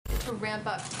to ramp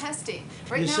up testing.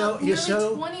 Right You're now,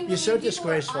 nearly 20 million you're so people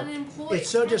disgraceful. are unemployed. It's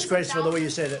so Tens of disgraceful the way you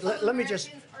thousands say that. of Let me just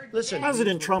Americans are listen. dead.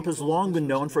 President Trump has long been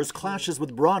known for his clashes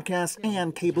with broadcast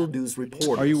and cable news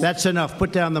reporters. That's enough.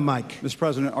 Put down the mic. Mr.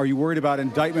 President, are you worried about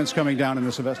indictments coming down in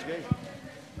this investigation?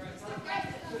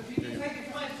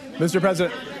 Mr.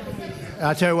 President.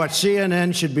 I'll tell you what,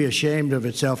 CNN should be ashamed of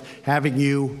itself having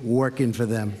you working for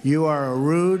them. You are a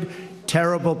rude,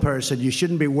 terrible person. You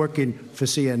shouldn't be working for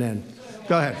CNN.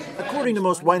 Go ahead. According to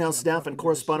most White House staff and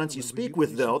correspondents you speak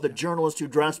with, though, the journalist who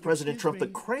drives President Trump the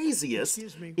craziest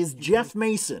is Jeff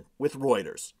Mason with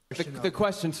Reuters. The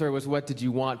question, sir, was what did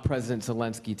you want President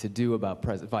Zelensky to do about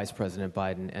Vice President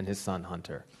Biden and his son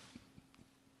Hunter?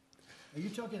 Are you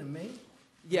talking to me?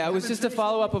 Yeah, it was just a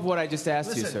follow-up of what I just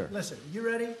asked you, sir. Listen, you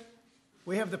ready?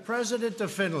 We have the president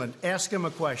of Finland. Ask him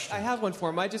a question. I have one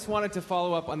for him. I just wanted to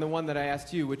follow up on the one that I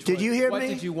asked you, which Did was, you hear what me?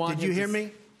 did you want Did you him hear to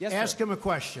me? Yes, Ask sir. him a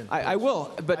question. I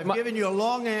will, but I've given you a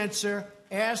long answer.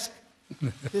 Ask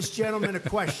this gentleman a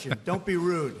question. Don't be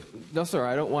rude. No, sir,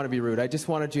 I don't want to be rude. I just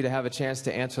wanted you to have a chance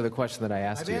to answer the question that I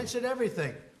asked you. I've answered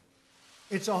everything.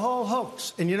 It's a whole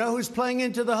hoax. And you know who's playing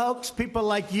into the hoax? People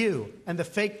like you and the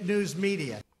fake news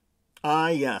media. Ah,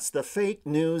 yes, the fake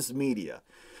news media.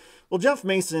 Well, Jeff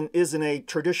Mason isn't a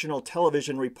traditional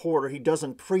television reporter. He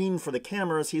doesn't preen for the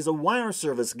cameras. He's a wire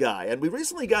service guy. And we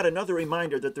recently got another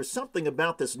reminder that there's something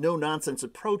about this no-nonsense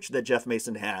approach that Jeff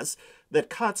Mason has that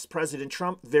cuts President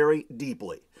Trump very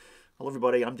deeply. Hello,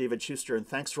 everybody. I'm David Schuster, and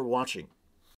thanks for watching.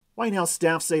 White House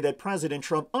staff say that President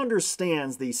Trump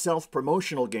understands the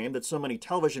self-promotional game that so many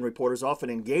television reporters often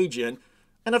engage in.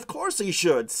 And of course he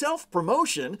should.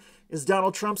 Self-promotion is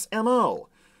Donald Trump's M.O.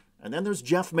 And then there's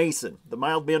Jeff Mason. The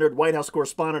mild-mannered White House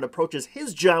correspondent approaches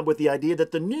his job with the idea that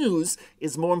the news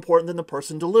is more important than the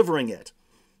person delivering it.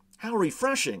 How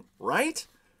refreshing, right?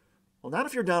 Well, not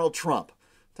if you're Donald Trump.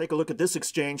 Take a look at this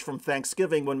exchange from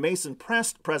Thanksgiving when Mason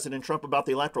pressed President Trump about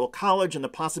the Electoral College and the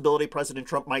possibility President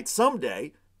Trump might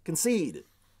someday concede.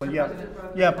 Well,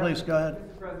 yeah, please, go ahead.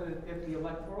 Mr. President, if the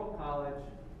Electoral College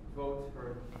votes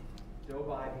for Joe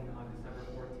Biden on December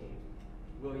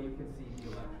 14th, will you concede the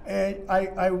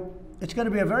election? It's going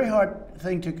to be a very hard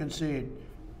thing to concede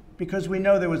because we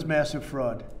know there was massive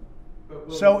fraud.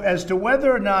 So as to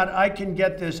whether or not I can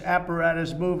get this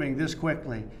apparatus moving this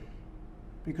quickly,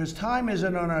 because time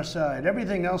isn't on our side.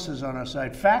 Everything else is on our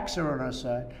side. Facts are on our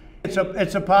side.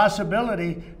 It's a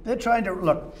possibility. They're trying to,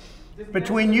 look,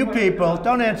 between you people,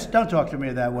 don't talk to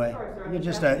me that way. You're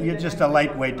just a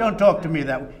lightweight. Don't talk to me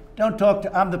that way.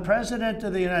 I'm the President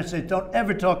of the United States. Don't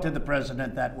ever talk to the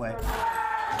President that way.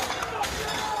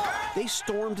 They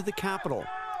stormed the Capitol,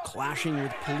 clashing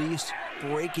with police,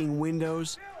 breaking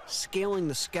windows, scaling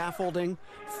the scaffolding,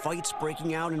 fights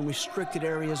breaking out in restricted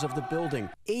areas of the building,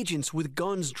 agents with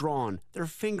guns drawn, their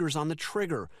fingers on the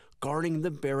trigger, guarding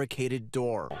the barricaded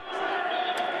door.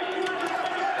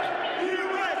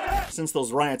 Since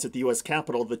those riots at the U.S.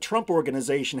 Capitol, the Trump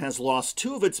Organization has lost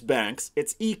 2 of its banks,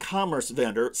 its e-commerce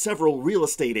vendor, several real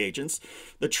estate agents.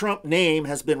 The Trump name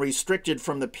has been restricted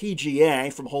from the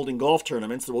PGA from holding golf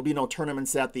tournaments. There will be no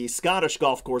tournaments at the Scottish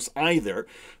golf course either.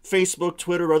 Facebook,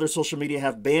 Twitter, other social media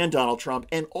have banned Donald Trump,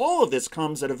 and all of this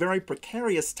comes at a very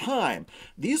precarious time.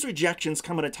 These rejections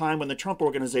come at a time when the Trump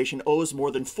Organization owes more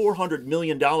than $400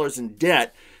 million in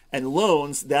debt and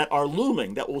loans that are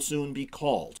looming that will soon be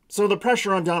called. So the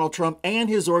pressure on Donald Trump and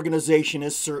his organization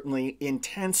is certainly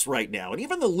intense right now. And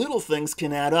even the little things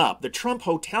can add up. The Trump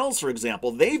hotels, for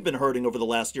example, they've been hurting over the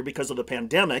last year because of the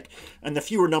pandemic and the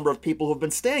fewer number of people who have been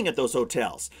staying at those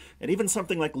hotels. And even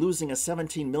something like losing a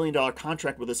 $17 million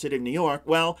contract with the city of New York,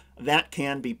 well, that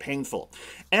can be painful.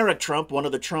 Eric Trump, one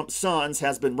of the Trump sons,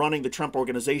 has been running the Trump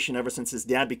Organization ever since his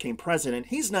dad became president.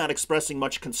 He's not expressing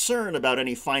much concern about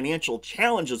any financial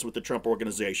challenges with the Trump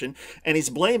Organization, and he's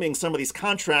blaming some of these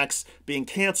contracts being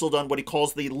canceled on what he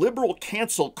calls the liberal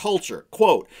cancel culture.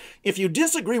 Quote, if you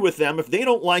disagree with them, if they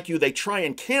don't like you, they try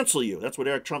and cancel you. That's what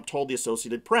Eric Trump told the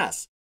Associated Press.